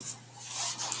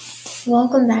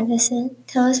Welcome, Madison.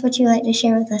 Tell us what you'd like to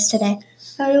share with us today.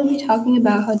 I will be talking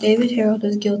about how David Herold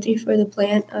is guilty for the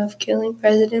plan of killing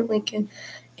President Lincoln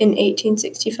in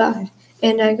 1865.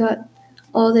 And I got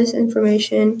all this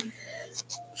information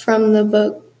from the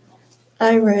book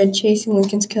I read, Chasing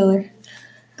Lincoln's Killer.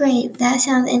 Great, that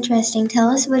sounds interesting. Tell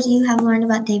us what you have learned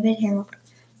about David Herold.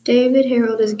 David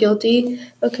Herold is guilty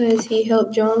because he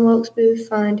helped John Wilkes Booth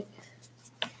find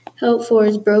help for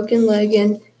his broken leg,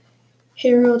 and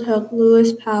Herold helped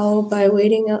Lewis Powell by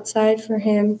waiting outside for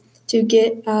him to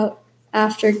get out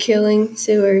after killing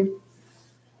Seward.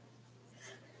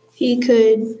 He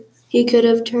could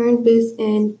have turned Booth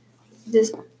in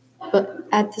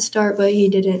at the start, but he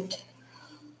didn't.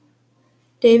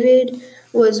 David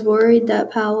was worried that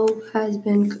Powell had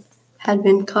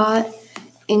been caught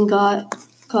and got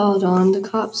called on the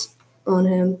cops on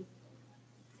him.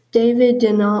 David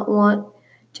did not want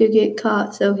to get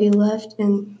caught, so he left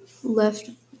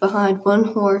behind one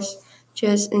horse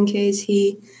just in case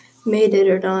he made it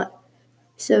or not.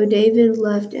 So David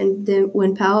left, and then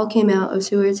when Powell came out of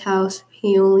Seward's house,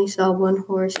 he only saw one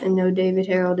horse and no David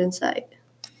Herold in sight.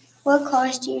 What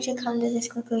caused you to come to this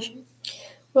conclusion?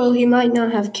 Well, he might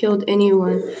not have killed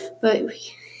anyone, but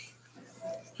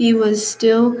he was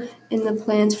still in the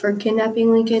plans for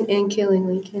kidnapping Lincoln and killing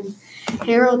Lincoln.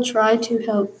 Herold tried to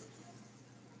help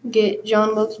get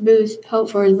John Wilkes Booth help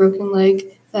for his broken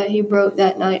leg that he broke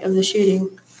that night of the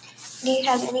shooting. Do you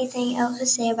have anything else to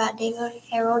say about David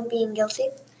Herold being guilty?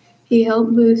 He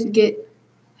helped Booth get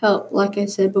help, like I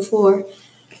said before.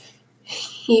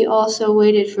 He also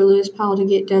waited for Lewis Powell to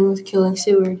get done with killing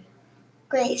Seward.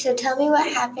 Great, so tell me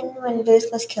what happened when Booth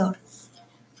was killed.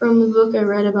 From the book I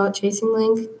read about Chasing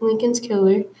Lincoln's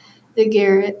Killer, the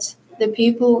Garretts, the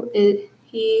people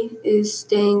he is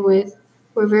staying with,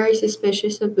 were very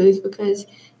suspicious of Booth because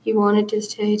he wanted to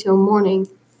stay till morning.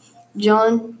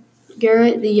 John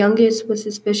Garrett, the youngest, was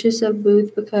suspicious of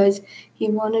Booth because he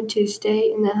wanted to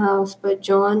stay in the house, but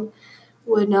John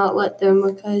would not let them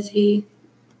because he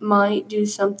might do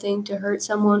something to hurt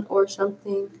someone or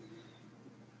something.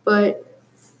 But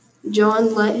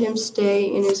John let him stay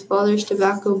in his father's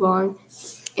tobacco barn,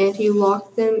 and he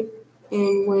locked them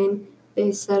in when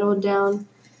they settled down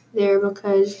there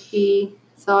because he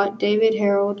thought David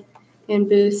Herold and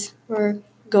Booth were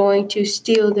going to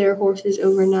steal their horses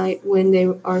overnight when they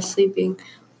are sleeping.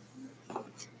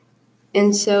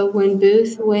 And so when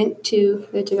Booth went to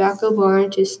the tobacco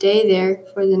barn to stay there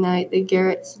for the night, the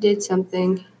Garretts did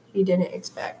something he didn't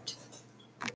expect.